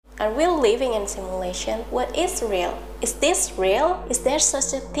Are we living in simulation? What is real? Is this real? Is there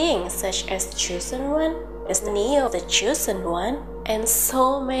such a thing such as chosen one? Is Neo the chosen one? And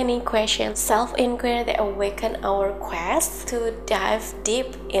so many questions, self-inquiry that awaken our quest to dive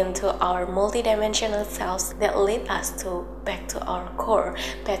deep into our multidimensional selves that lead us back to our core,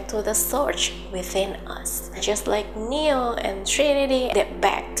 back to the source within us. Just like Neo and Trinity that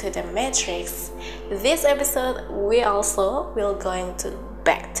back to the Matrix. This episode we also will going to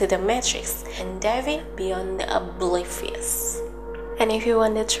back to the Matrix and diving beyond the oblivious. And if you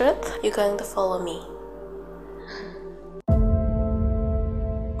want the truth, you're going to follow me.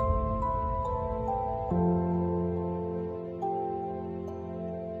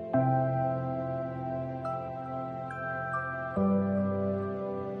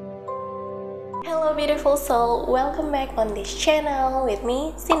 Hello beautiful soul, welcome back on this channel with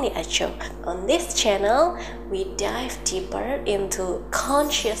me, Cindy Acho. On this channel, we dive deeper into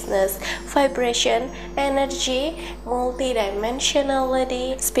consciousness, vibration, energy,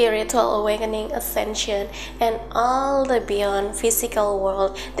 multidimensionality, spiritual awakening, ascension, and all the beyond physical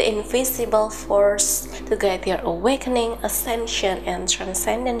world, the invisible force to guide your awakening, ascension, and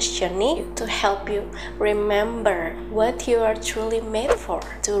transcendence journey to help you remember what you are truly made for,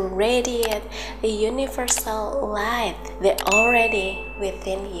 to radiate the universal light that already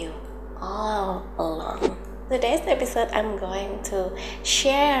within you all along. Today's episode, I'm going to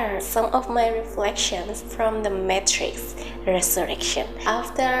share some of my reflections from the Matrix Resurrection.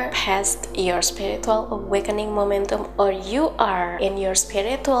 After past your spiritual awakening momentum, or you are in your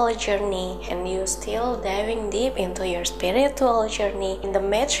spiritual journey and you still diving deep into your spiritual journey, in the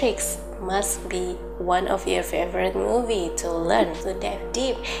Matrix must be one of your favorite movie to learn, to dive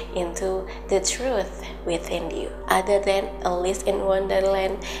deep into the truth within you. Other than Alice in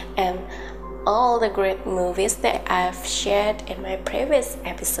Wonderland and all the great movies that I've shared in my previous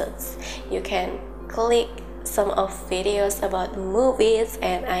episodes, you can click some of videos about movies,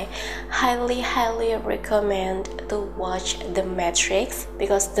 and I highly recommend to watch The Matrix,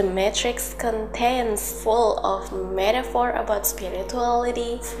 because The Matrix contains full of metaphor about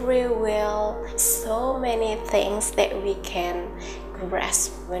spirituality, free will, so many things that we can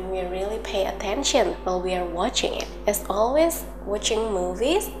grasp when we really pay attention while we are watching it. As always, watching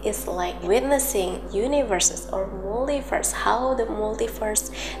movies is like witnessing universes or multiverse, how the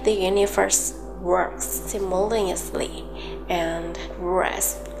multiverse, the universe works simultaneously, and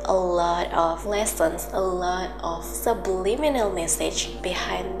grasp a lot of lessons, a lot of subliminal message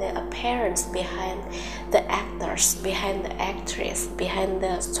behind the appearance, behind the actors, behind the actress, behind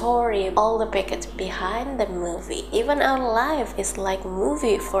the story, all the package behind the movie. Even our life is like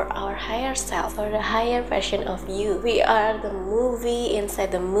movie for our higher self, or the higher version of you. We are the movie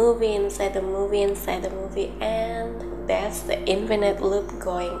inside the movie, inside the movie, inside the movie, and that's the infinite loop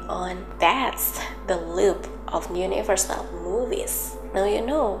going on. That's the loop of Universal movies. Now you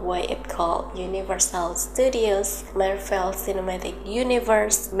know why it's called Universal Studios, Marvel Cinematic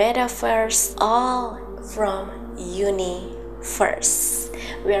Universe, Metaverse, all from Universe.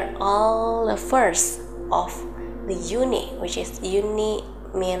 We are all the first of the uni, which is uni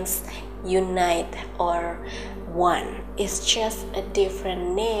means unite or one. It's just a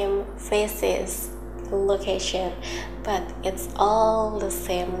different name, faces, location, but it's all the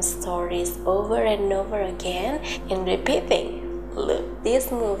same stories over and over again in repeating loop.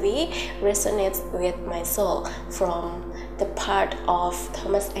 This movie resonates with my soul from the part of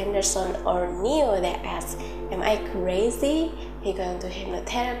Thomas Anderson or Neo that asks, am I crazy? He going to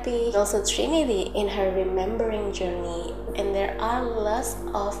hypnotherapy. Also Trinity in her remembering journey, and there are lots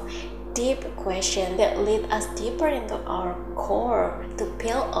of deep questions that lead us deeper into our core, to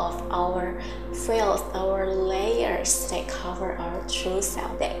peel off our veils, our layers that cover our true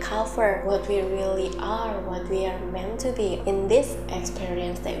self, that cover what we really are, what we are meant to be in this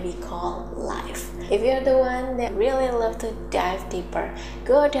experience that we call life. If you're the one that really love to dive deeper,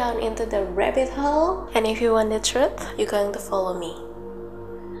 go down into the rabbit hole, and if you want the truth, you're going to follow me.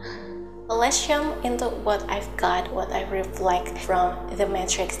 Let's jump into what I've got, what I reflect from the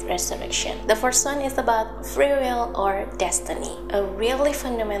Matrix Resurrection. The first one is about free will or destiny, a really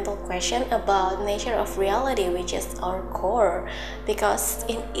fundamental question about nature of reality, which is our core, because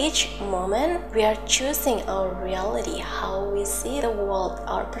in each moment we are choosing our reality, how we see the world,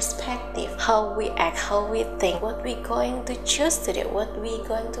 our perspective, how we act, how we think, what we're going to choose today, what we're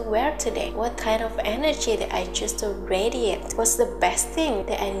going to wear today, what kind of energy that I choose to radiate, what's the best thing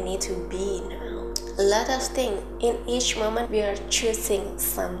that I need to be now. A lot of things. In each moment we are choosing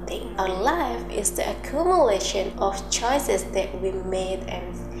something. Our life is the accumulation of choices that we made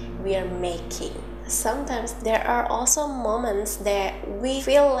and we are making. Sometimes there are also moments that we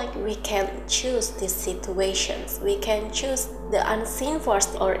feel like we can choose these situations. We can choose the unseen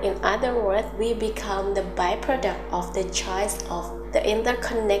force, or in other words, we become the byproduct of the choice of the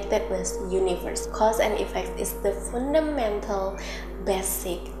interconnectedness universe. Cause and effect is the fundamental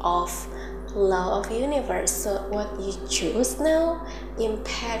basic of law of universe. So what you choose now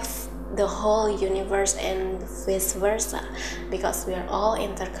impacts the whole universe and vice versa, because we are all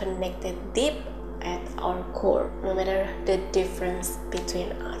interconnected deep at our core, no matter the difference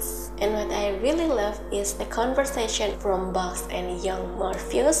between us. And what I really love is the conversation from Bugs and young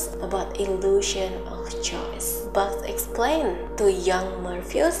Morpheus about illusion of choice. Bugs explained to young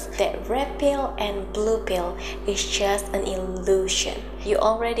Morpheus that red pill and blue pill is just an illusion. You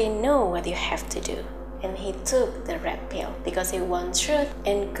already know what you have to do. And he took the red pill because he wants truth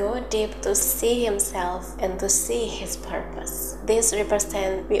and go deep to see himself and to see his purpose. This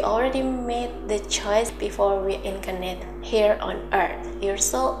represents we already made the choice before we incarnate here on earth. Your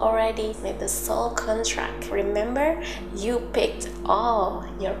soul already made the soul contract. Remember, you picked all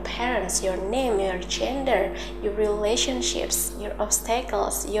your parents, your name, your gender, your relationships, your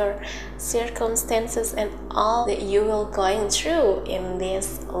obstacles, your circumstances, and all that you will going through in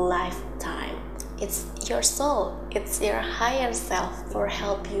this lifetime. It's your soul, it's your higher self for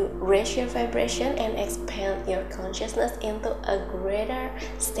help you raise your vibration and expand your consciousness into a greater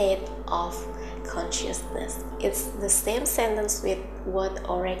state of consciousness. It's the same sentence with what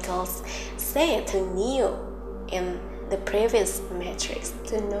oracles say to Neo in the previous matrix.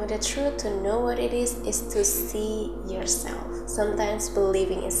 To know the truth, to know what it is to see yourself. Sometimes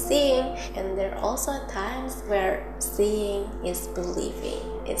believing is seeing, and there are also times where seeing is believing.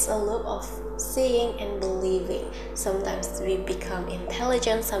 It's a loop of seeing and believing. Sometimes we become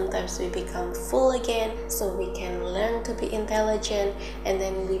intelligent, sometimes we become full again, so we can learn to be intelligent, and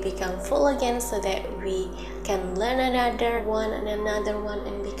then we become full again so that we can learn another one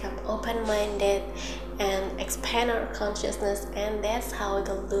and become open-minded and expand our consciousness. And that's how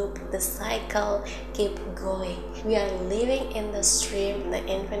the loop, the cycle keep going. We are living in the stream, the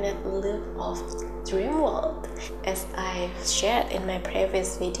infinite loop of dream world, as I shared in my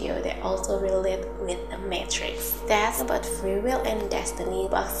previous video that also relate with the matrix. That's about free will and destiny.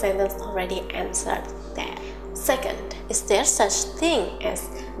 Box sentence already answered that. Second, is there such thing as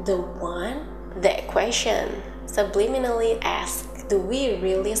the one? The equation subliminally asks, do we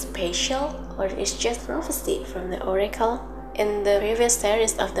really special, or is just prophecy from the oracle? In the previous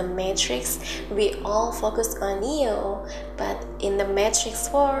series of the Matrix, we all focused on Neo, but in the Matrix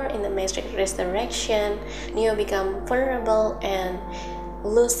 4, in the Matrix Resurrection, Neo become vulnerable and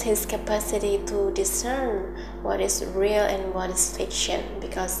lose his capacity to discern what is real and what is fiction,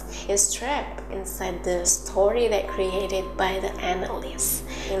 because he's trapped inside the story that created by the analyst,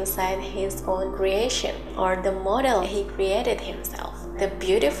 inside his own creation or the model he created himself. The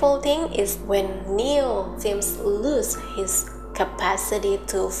beautiful thing is when Neo seems to lose his capacity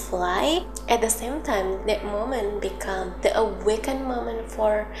to fly, at the same time that moment become the awakened moment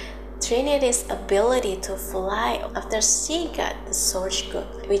for Trinity's ability to fly after she got the source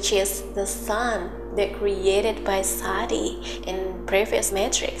code, which is the sun that created by Sati in previous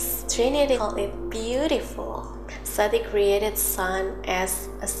matrix. Trinity called it beautiful. Sati created sun as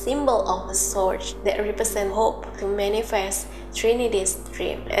a symbol of the source that represents hope to manifest Trinity's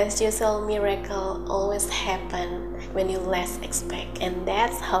dream. As usual, miracle always happen when you least expect, and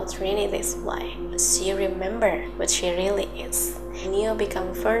that's how Trinity's fly. She remember what she really is. Neo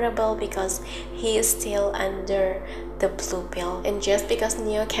become vulnerable because he is still under the blue pill, and just because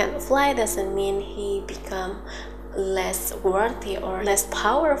Neo can't fly doesn't mean he become less worthy or less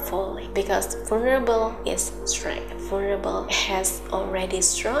powerful, because vulnerable is strength. Vulnerable has already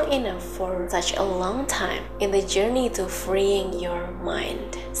strong enough for such a long time in the journey to freeing your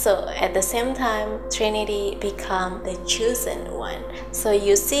mind. So at the same time, Trinity become the chosen one. So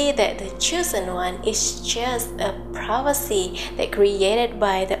you see that the chosen one is just a prophecy that created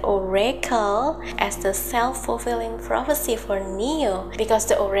by the oracle as the self-fulfilling prophecy for Neo, because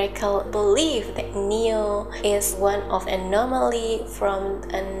the oracle believed that Neo is one of anomaly from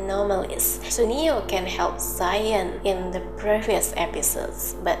anomalies. So Neo can help Zion in the previous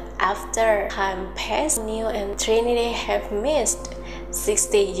episodes, but after time passed, Neo and Trinity have missed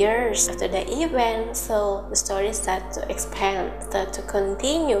 60 years after the event, so the story starts to expand, start to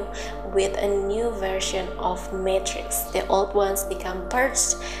continue with a new version of Matrix. The old ones become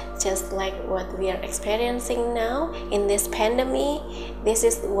purged, just like what we are experiencing now in this pandemic. This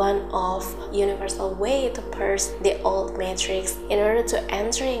is one of universal way to purge the old Matrix in order to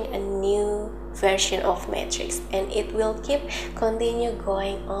entering a new version of Matrix, and it will continue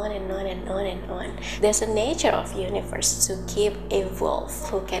going on and on and on and on. There's a nature of universe to keep evolve.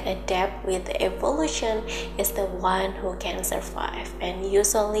 Who can adapt with the evolution is the one who can survive, and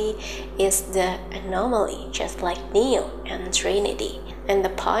usually is the anomaly, just like Neo and Trinity. And the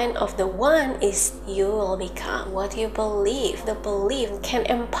point of the one is you will become what you believe. The belief can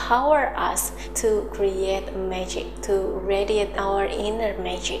empower us to create magic, to radiate our inner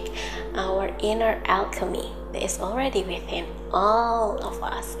magic, our inner alchemy that is already within all of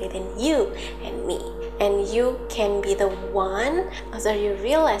us, within you and me. And you can be the one after you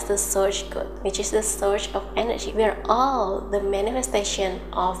realize the source code, which is the source of energy. We are all the manifestation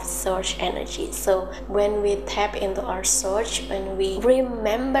of source energy. So when we tap into our source, when we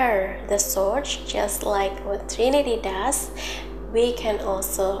remember the source, just like what Trinity does, we can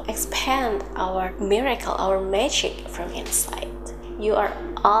also expand our miracle, our magic from inside. You are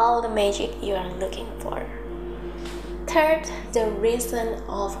all the magic you are looking for. Third, the reason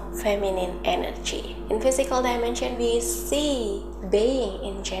of feminine energy. In physical dimension, we see being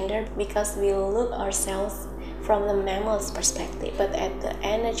in gender because we look ourselves from the mammal's perspective. But at the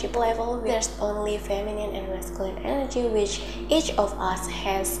energy level, there's only feminine and masculine energy, which each of us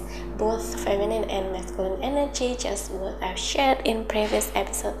has both feminine and masculine energy, just what I've shared in previous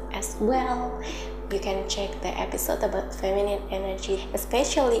episode as well. You can check the episode about feminine energy,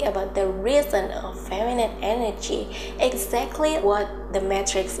 especially about the reason of feminine energy, exactly what the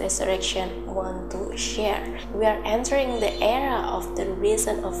Matrix Resurrection want to share. We are entering the era of the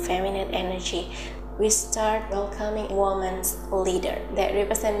reason of feminine energy. We start welcoming woman's leader that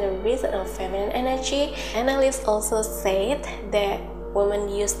represent the reason of feminine energy. Analysts also said that women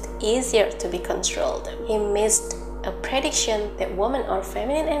used easier to be controlled. He missed a prediction that woman or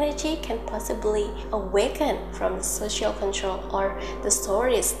feminine energy can possibly awaken from the social control or the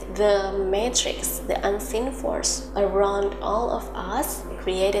stories, the matrix, the unseen force around all of us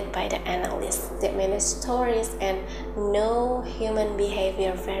created by the analysts that manage stories and know human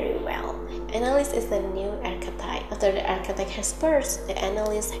behavior very well. Analyst is the new archetype. After the archetype has burst, the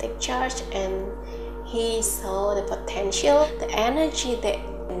analyst take charge and he saw the potential, the energy that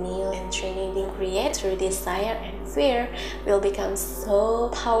Neo and Trinity create through desire and fear will become so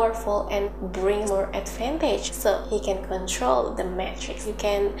powerful and bring more advantage, so he can control the matrix. You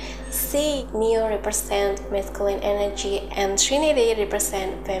can see Neo represent masculine energy and Trinity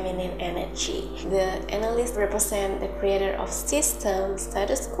represent feminine energy. The analyst represent the creator of system,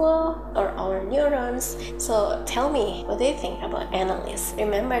 status quo, or our neurons. So tell me, what do you think about analysts?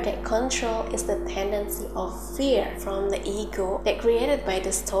 Remember that control is the tendency of fear from the ego that created by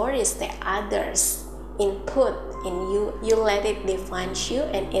the stories that others input in you. You let it define you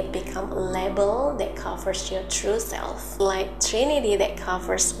and it become a label that covers your true self, like Trinity that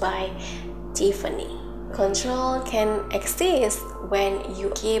covers by Tiffany. Control can exist when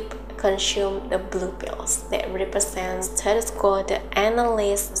you consume the blue pills that represent status quo, the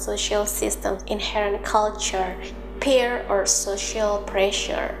analyst, social systems, inherent culture, peer or social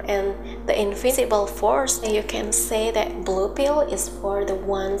pressure, and the invisible force. You can say that blue pill is for the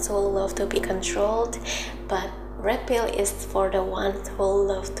ones who love to be controlled, but red pill is for the ones who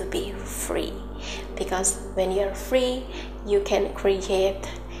love to be free. Because when you're free, you can create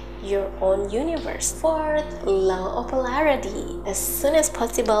your own universe. Fourth, law of polarity. As soon as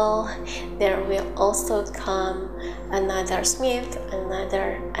possible, there will also come another Smith,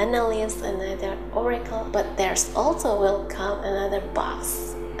 another analyst, another oracle, but there's also will come another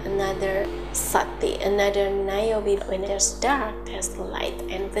box, another Sati, another Niobe. When there's dark, there's light,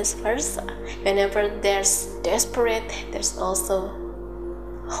 and vice versa. Whenever there's desperate, there's also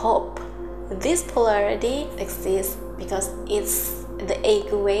hope. This polarity exists because it's the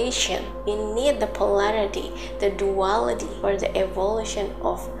equation. We need the polarity, the duality for the evolution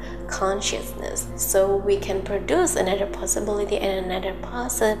of consciousness, so we can produce another possibility and another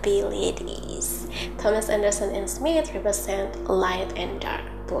possibilities. Thomas Anderson and Smith represent light and dark.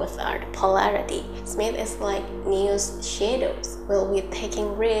 Both are the polarity. Smith is like Neo's shadows. Will be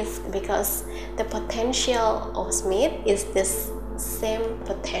taking risk because the potential of Smith is this same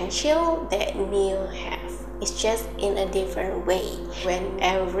potential that Neo have. It's just in a different way. When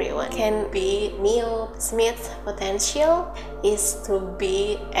everyone can be Neo, Smith's potential is to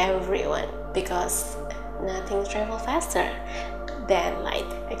be everyone, because nothing travels faster than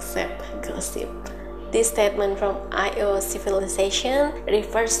light except gossip. This statement from IO civilization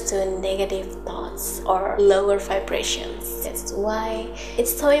refers to negative thoughts or lower vibrations. That's why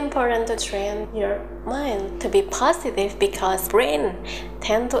it's so important to train your mind to be positive, because brain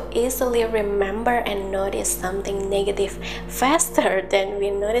tend to easily remember and notice something negative faster than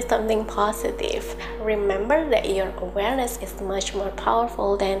we notice something positive. Remember that your awareness is much more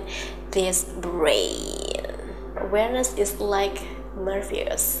powerful than this brain. Awareness is like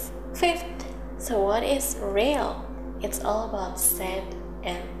Morpheus. Fifth, so what is real? It's all about set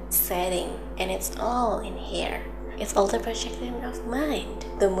and setting, and it's all in here. It's all the projection of mind,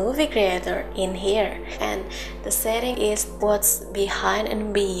 the movie creator in here, and the setting is what's behind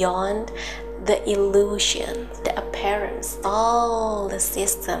and beyond the illusion, the appearance, all the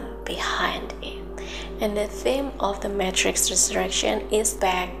system behind it. And the theme of the Matrix Resurrection is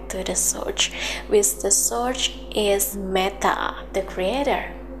back to the source, which the source is Meta, the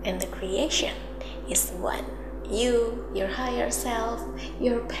creator, and the creation is one. You, your higher self,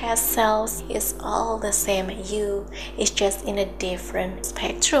 your past self is all the same you. It's just in a different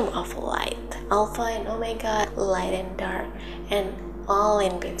spectrum of light. Alpha and Omega, light and dark, and all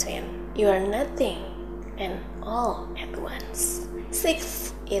in between. You are nothing and all at once.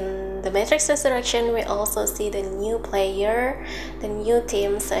 Sixth, in the Matrix Resurrection, we also see the new player, the new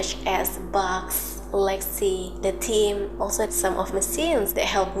team such as Bugs, Lexi, the team, also some of machines that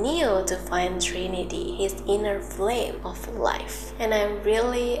help Neo to find Trinity, his inner flame of life. And I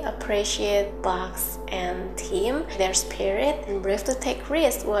really appreciate Bugs and team, their spirit and brave to take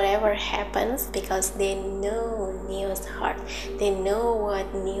risks whatever happens, because they know Neo's heart. They know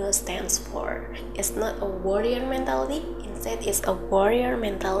what Neo stands for. It's not a warrior mentality, instead it's a warrior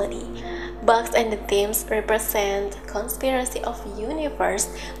mentality. Bugs and the teams represent conspiracy of universe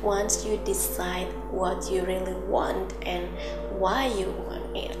once you decide what you really want and why you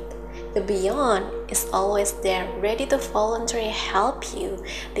want it. The beyond is always there, ready to voluntarily help you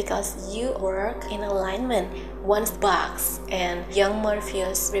because you work in alignment. Once Bugs and young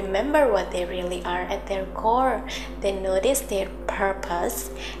Morpheus remember what they really are at their core, they notice their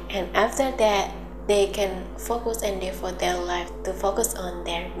purpose, and after that they can focus and devote their life to focus on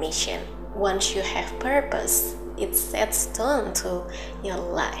their mission. Once you have purpose, it sets tone to your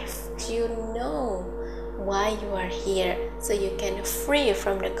life. You know why you are here, so you can free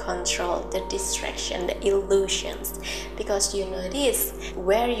from the control, the distraction, the illusions, because you know this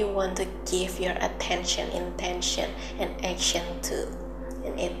where you want to give your attention, intention, and action to,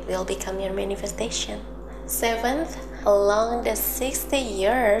 and it will become your manifestation. Seventh, along the 60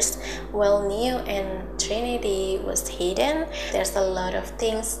 years while Neo and Trinity was hidden, there's a lot of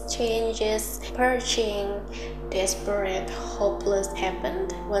things, changes, purging, desperate, hopeless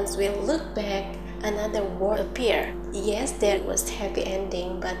happened. Once we look back, another world appeared. Yes, there was happy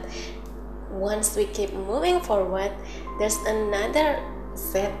ending, but once we keep moving forward, there's another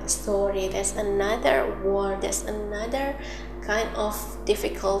sad story, there's another war, there's another kind of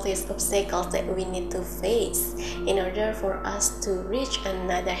difficulties, obstacles that we need to face in order for us to reach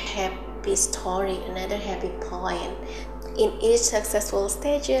another happy story, another happy point. In each successful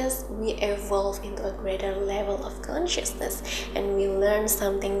stages, we evolve into a greater level of consciousness and we learn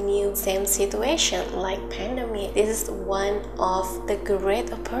something new. Same situation like pandemic. This is one of the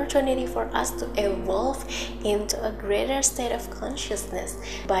great opportunity for us to evolve into a greater state of consciousness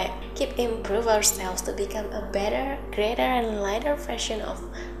by keep improve ourselves to become a better, greater and lighter version of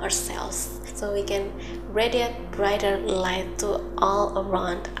ourselves, so we can radiate brighter light to all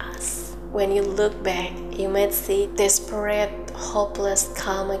around us. When you look back, you might see desperate, hopeless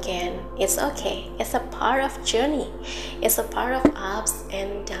come again. It's okay. It's a part of journey. It's a part of ups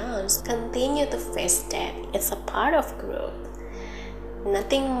and downs. Continue to face that. It's a part of growth.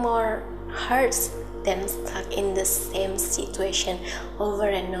 Nothing more hurts than stuck in the same situation over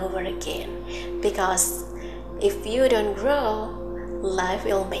and over again. Because if you don't grow, life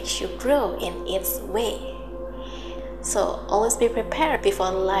will make you grow in its way. So always be prepared before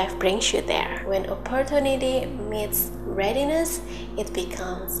life brings you there. When opportunity meets readiness, it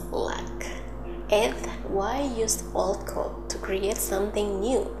becomes luck. 8th, why use old code to create something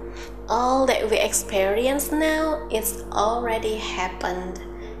new? All that we experience now, it's already happened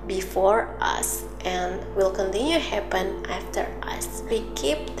before us and will continue to happen after us. We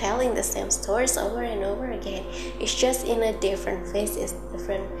keep telling the same stories over and over again. It's just in a different phases,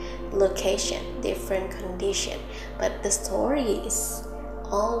 different location, different condition, but the story is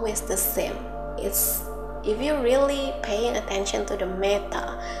always the same. It's if you're really paying attention to the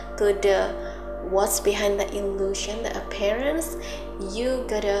meta, to the what's behind the illusion, the appearance, you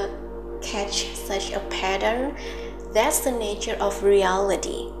gotta catch such a pattern. That's the nature of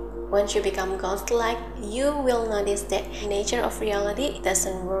reality. Once you become ghost-like, you will notice that nature of reality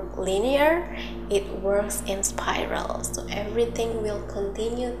doesn't work linear, it works in spiral. So everything will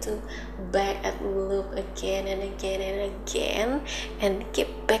continue to back and loop again and again and again, and keep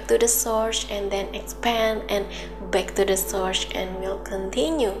back to the source and then expand and back to the source, and will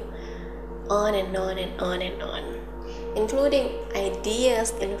continue on and on and on and on, including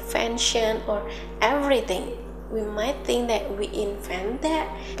ideas, invention, or everything. We might think that we invent that,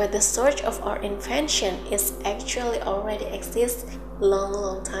 but the source of our invention is actually already exists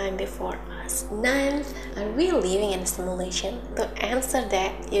long time before us. Ninth, are we living in a simulation? To answer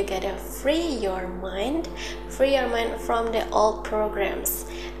that, you gotta free your mind from the old programs,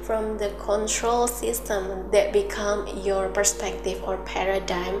 from the control system that become your perspective or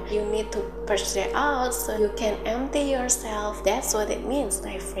paradigm. You need to push that out so you can empty yourself. That's what it means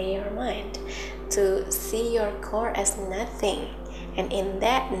by free your mind, to see your core as nothing. And in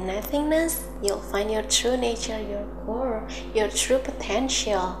that nothingness, you'll find your true nature, your core, your true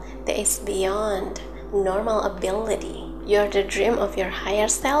potential that is beyond normal ability. You're the dream of your higher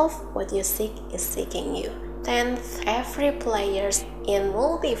self. What you seek is seeking you. 10th, every players in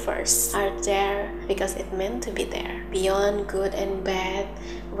multiverse are there because it meant to be there. Beyond good and bad,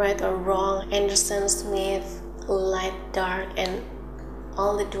 right or wrong, Anderson Smith, light, dark, and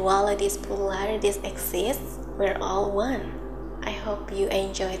all the dualities, polarities exist. We're all one. I hope you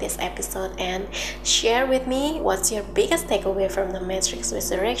enjoy this episode and share with me what's your biggest takeaway from the Matrix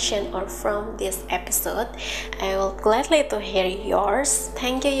Resurrection or from this episode. I will gladly to hear yours.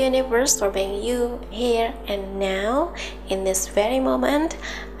 Thank you, universe, for being you here and now in this very moment.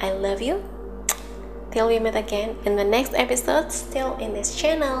 I love you. Till we meet again in the next episode, still in this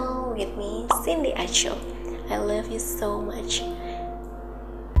channel with me, Cindy Acho. I love you so much.